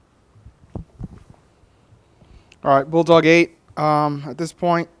 All right, Bulldog 8. At this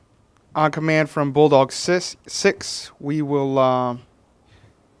point, on command from Bulldog 6, we will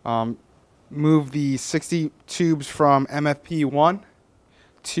move the 60 tubes from MFP 1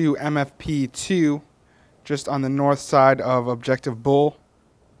 to MFP 2, just on the north side of Objective Bull.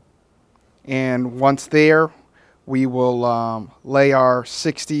 And once there, we will lay our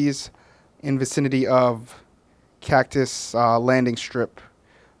 60s in vicinity of Cactus Landing Strip.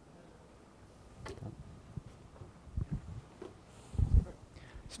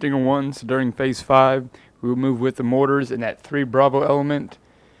 Stinger 1s during phase 5, we will move with the mortars in that 3 Bravo element.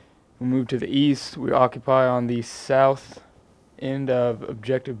 We'll move to the east. We occupy on the south end of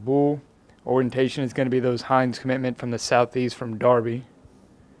Objective Bull. Orientation is going to be those Heinz commitment from the southeast from Darby.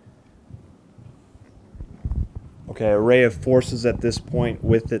 Okay, array of forces at this point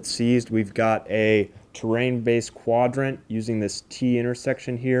with it seized. We've got a terrain-based quadrant using this T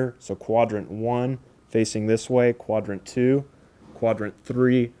intersection here. So quadrant 1 facing this way, quadrant 2, quadrant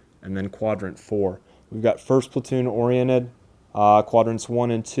 3, and then quadrant 4. We've got first platoon oriented quadrants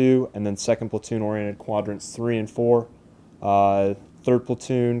 1 and 2, and then second platoon oriented quadrants 3 and 4. Third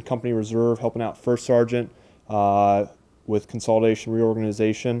platoon, company reserve, helping out first sergeant, with consolidation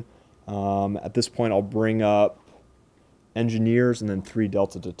reorganization. At this point, I'll bring up engineers and then 3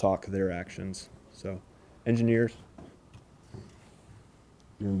 Delta to talk their actions. So, engineers,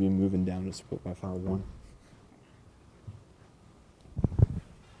 you're going to be moving down to support by fire 1.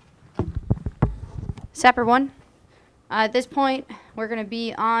 Sapper 1. At this point, we're going to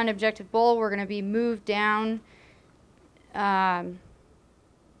be on Objective Bull. We're going to be moved down to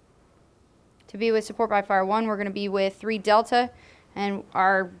be with Support by Fire 1. We're going to be with 3 Delta, and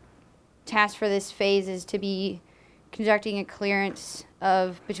our task for this phase is to be conducting a clearance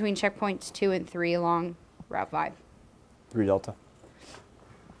of between checkpoints 2 and 3 along Route 5. 3 Delta.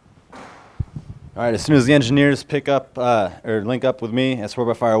 All right, as soon as the engineers pick up or link up with me at Support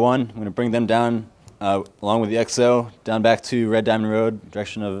by Fire 1, I'm going to bring them down along with the XO down back to Red Diamond Road,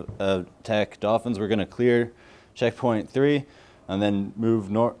 direction of attack Dolphins. We're going to clear checkpoint 3 and then move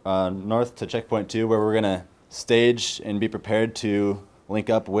north to checkpoint 2, where we're going to stage and be prepared to link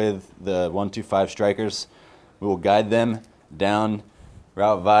up with the 125 strikers. We will guide them down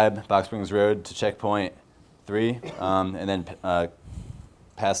Route Vibe, Box Springs Road to checkpoint 3, and then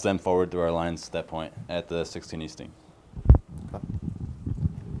pass them forward through our lines at that point at the 16 Easting.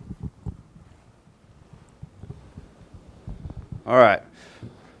 All right.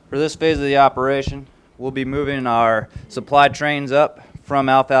 For this phase of the operation, we'll be moving our supply trains up from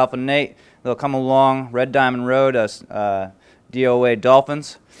Alpha Nate. They'll come along Red Diamond Road as DOA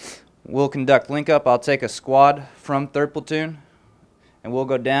Dolphins. We'll conduct link up. I'll take a squad from 3rd Platoon, and we'll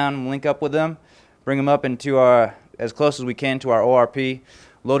go down and link up with them, bring them up into our, as close as we can to our ORP,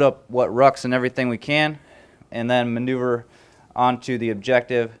 load up what rucks and everything we can, and then maneuver onto the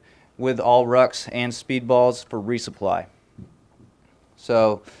objective with all rucks and speedballs for resupply.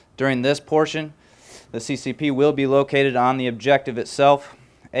 So during this portion, the CCP will be located on the objective itself.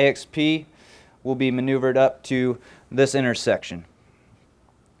 AXP will be maneuvered up to this intersection.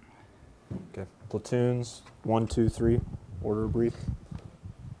 Okay. Platoons 1, 2, 3. Order brief.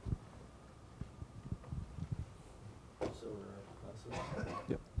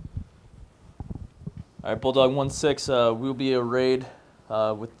 Yep. All right, Bulldog 1-6. We'll be a raid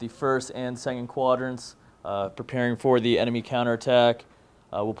with the 1st and 2nd quadrants, preparing for the enemy counterattack.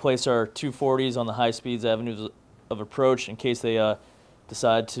 We'll place our 240s on the high speeds avenues of approach in case they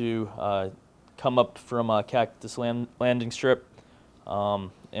decide to come up from Cactus Landing Strip,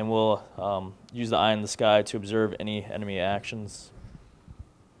 and we'll use the eye in the sky to observe any enemy actions.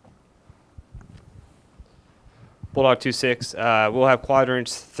 Bulldog 2-6, we'll have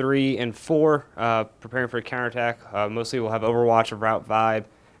quadrants 3 and 4 preparing for a counterattack. Mostly we'll have overwatch of Route Vibe,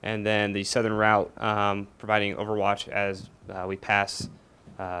 and then the southern route providing overwatch as we pass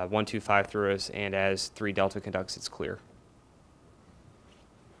 125 through us, and as 3 Delta conducts its clear.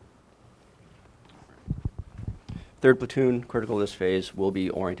 3rd Platoon, critical of this phase, will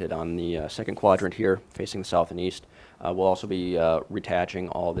be oriented on the 2nd quadrant here, facing the south and east. We'll also be retaching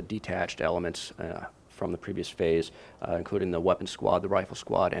all the detached elements from the previous phase, including the weapon squad, the rifle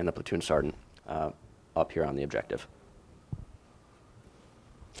squad, and the platoon sergeant up here on the objective.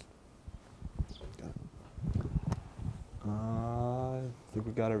 I think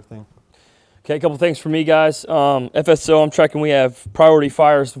we got everything. Okay, a couple things for me, guys. FSO, I'm tracking we have priority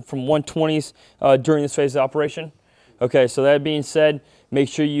fires from 120s during this phase of operation. Okay, so that being said, make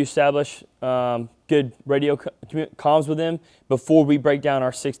sure you establish good radio comms with them before we break down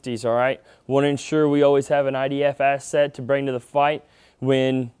our 60s, all right? We want to ensure we always have an IDF asset to bring to the fight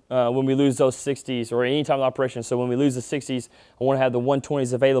when we lose those 60s or any time of operation. So when we lose the 60s, I want to have the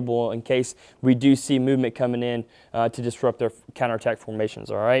 120s available in case we do see movement coming in to disrupt their counterattack formations,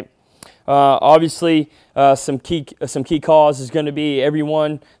 all right? Obviously, some key calls is going to be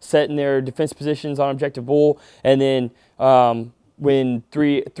everyone setting their defense positions on Objective Bull, and then when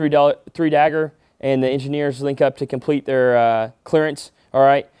three Dagger and the engineers link up to complete their clearance. All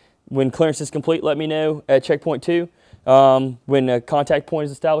right, when clearance is complete, let me know at checkpoint 2. When a contact point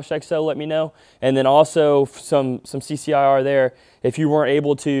is established, XO, let me know, and then also some CCIR there. If you weren't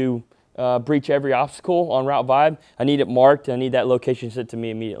able to breach every obstacle on Route Vibe, I need it marked. I need that location sent to me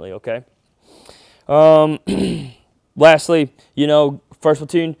immediately, okay? Lastly, you know, 1st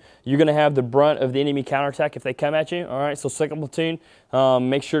Platoon, you're going to have the brunt of the enemy counterattack if they come at you, all right? So 2nd Platoon,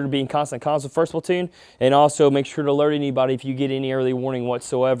 make sure to be in constant comms with 1st Platoon, and also make sure to alert anybody if you get any early warning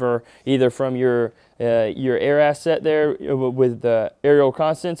whatsoever, either from your air asset there with the aerial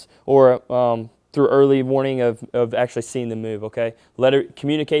constants or through early warning of actually seeing the move, okay?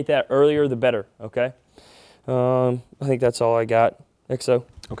 Communicate that earlier, the better, okay? I think that's all I got. XO.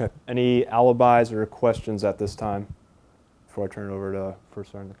 Okay. Any alibis or questions at this time before I turn it over to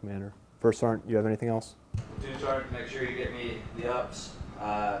First Sergeant, the Commander? First Sergeant, you have anything else? Platoon Sergeant, make sure you get me the ups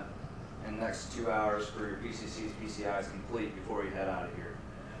in the next 2 hours for your PCCs, PCIs complete before you head out of here.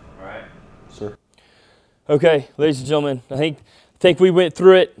 All right? Sir. Okay, ladies and gentlemen, I think we went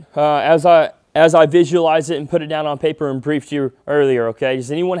through it as I visualized it and put it down on paper and briefed you earlier, okay?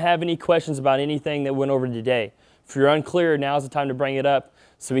 Does anyone have any questions about anything that went over today? If you're unclear, now's the time to bring it up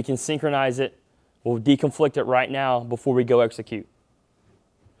so we can synchronize it. We'll deconflict it right now before we go execute.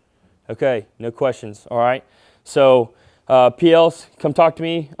 Okay, no questions, all right? So PLs, come talk to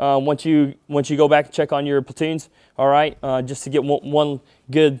me once you go back and check on your platoons, all right? Just to get one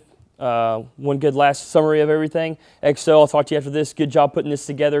good last summary of everything. XO, I'll talk to you after this. Good job putting this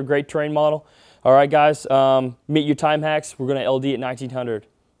together. Great terrain model. All right, guys, meet your time hacks. We're going to LD at 1900,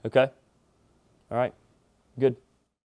 okay? All right, good.